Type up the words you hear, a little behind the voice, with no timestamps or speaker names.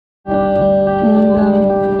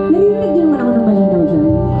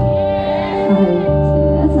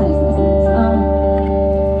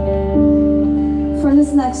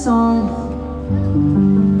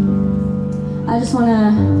I just want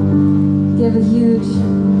to give a huge,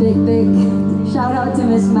 big shout out to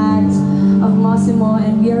Miss Max of Massimo,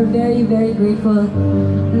 and we are very, very grateful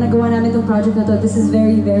na nagawa namin itong project na to. This is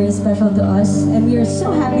very, very special to us, and we are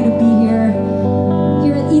so happy to be here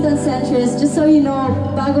at Eton Centris. Just so you know,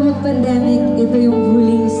 bago mag-pandemic, ito yung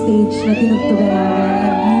ruling stage na tinugtugan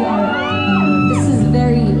namin, and this is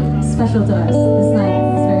very special to us. This night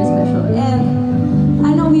is very special, and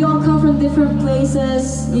I know we all come from different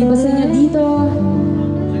places. Yung iba sa inyo dito,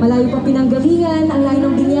 malayo pa pinanggalingan, ang layo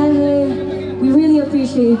ng binyahe. We really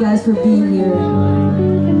appreciate you guys for being here.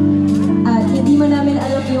 At hindi man namin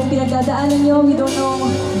alam yung pinagdadaanan nyo. We don't know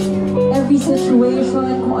every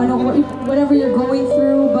situation, kung ano, whatever you're going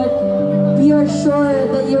through, but we are sure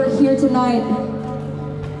that you're here tonight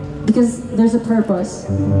because there's a purpose.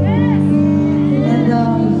 And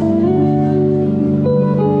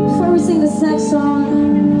before we sing this next song,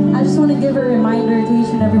 I just want to give a reminder to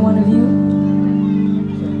each and every one of you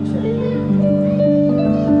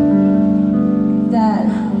that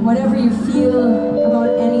whatever you feel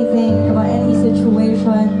about anything, about any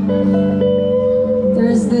situation,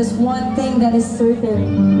 there's this one thing that is certain.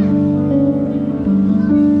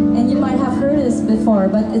 And you might have heard this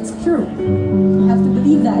before, but it's true. You have to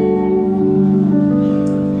believe that.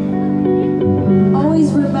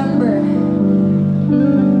 Always remember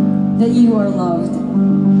that you are loved.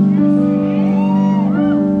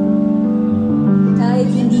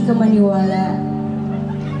 Kahit hindi ka maniwala,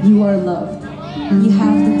 you are loved. You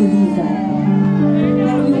have to believe that.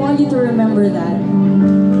 And we want you to remember that.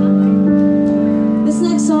 This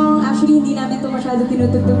next song, actually hindi namin ito masyado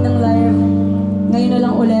tinutugtog ng live. Ngayon na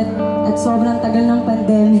lang ulit at sobrang tagal ng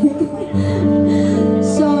pandemic.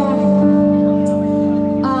 So,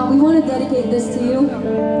 we want to dedicate this to you,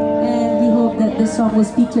 and we hope that this song will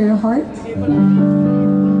speak to your heart.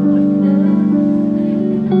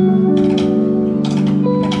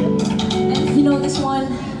 And if you know this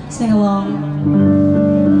one, sing along.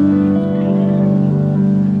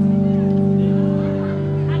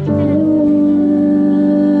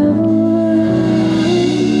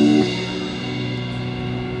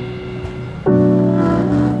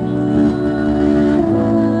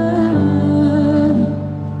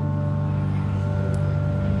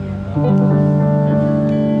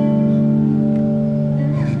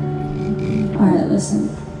 Alright, listen.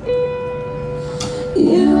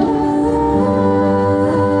 You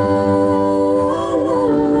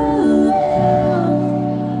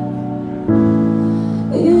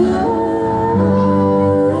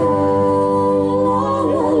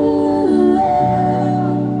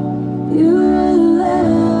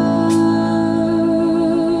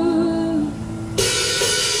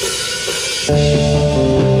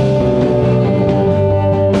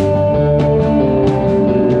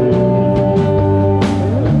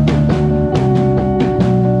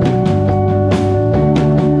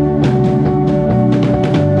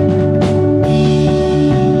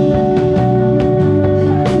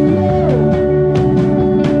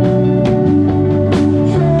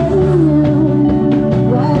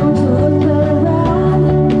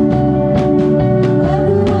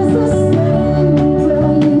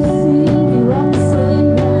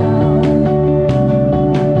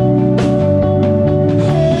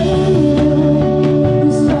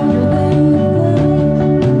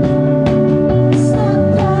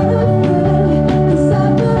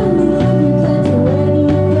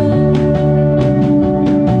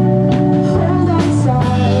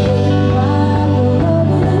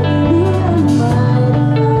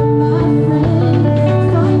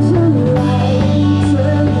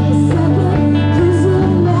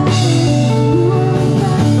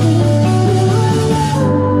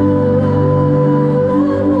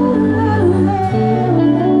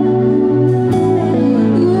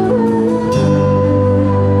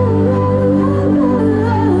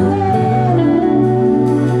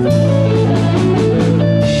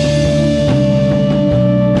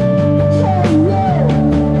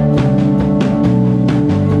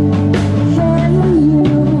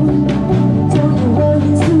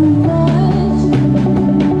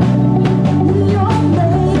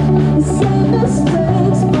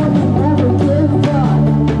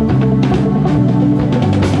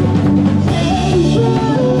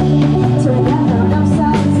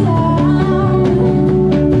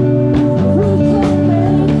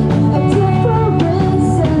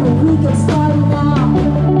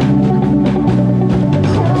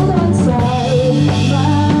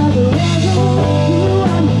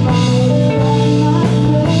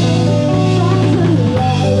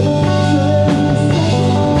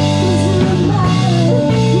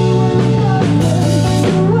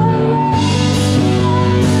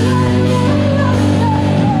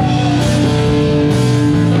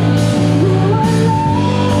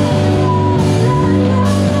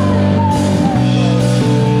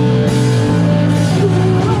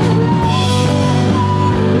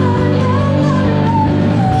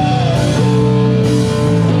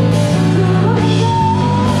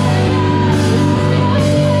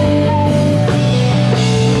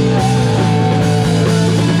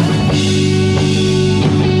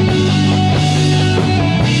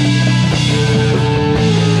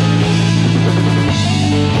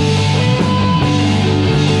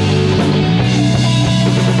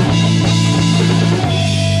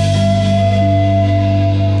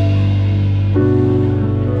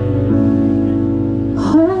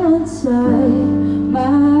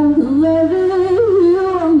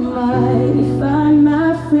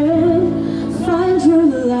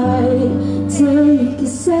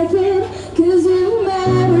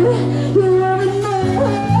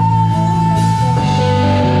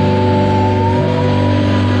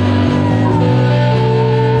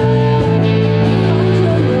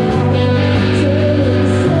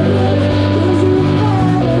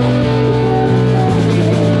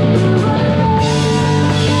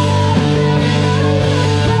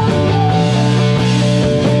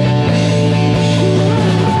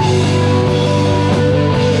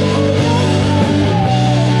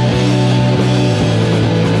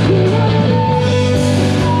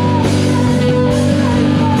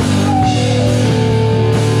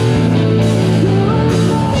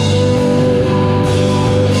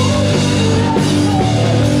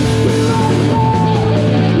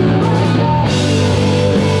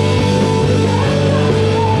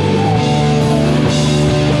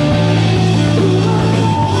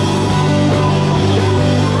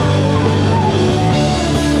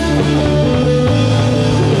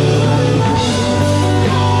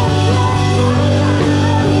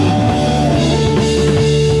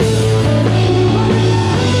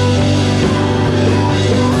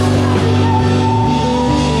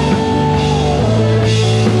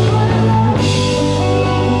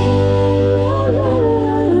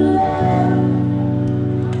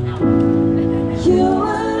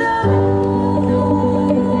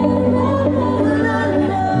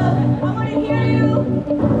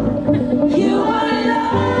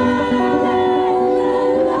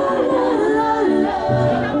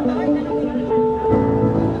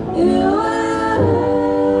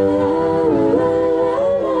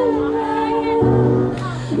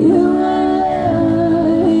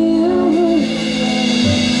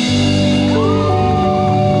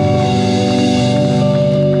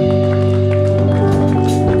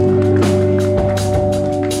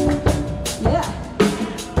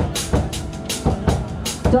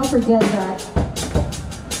Don't forget that.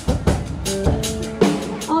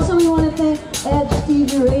 Also, we want to thank Edge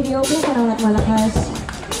TV Radio. Panahon at Malakas.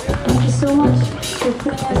 Thank you so much for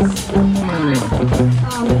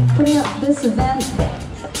putting up this event.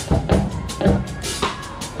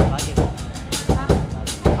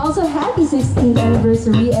 Also, happy 16th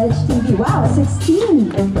anniversary, Edge TV. Wow, 16!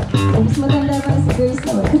 Mas maganda pa si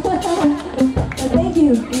Gracenote. Thank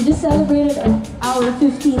you. We just celebrated our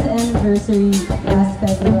 15th anniversary last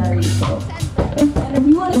February. So. And if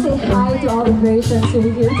you want to say hi to all the Graceons who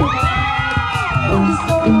are here tonight, thank you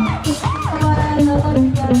so much.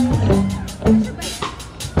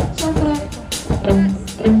 Siyempre,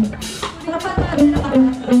 dapat natin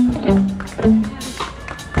nakakatawa.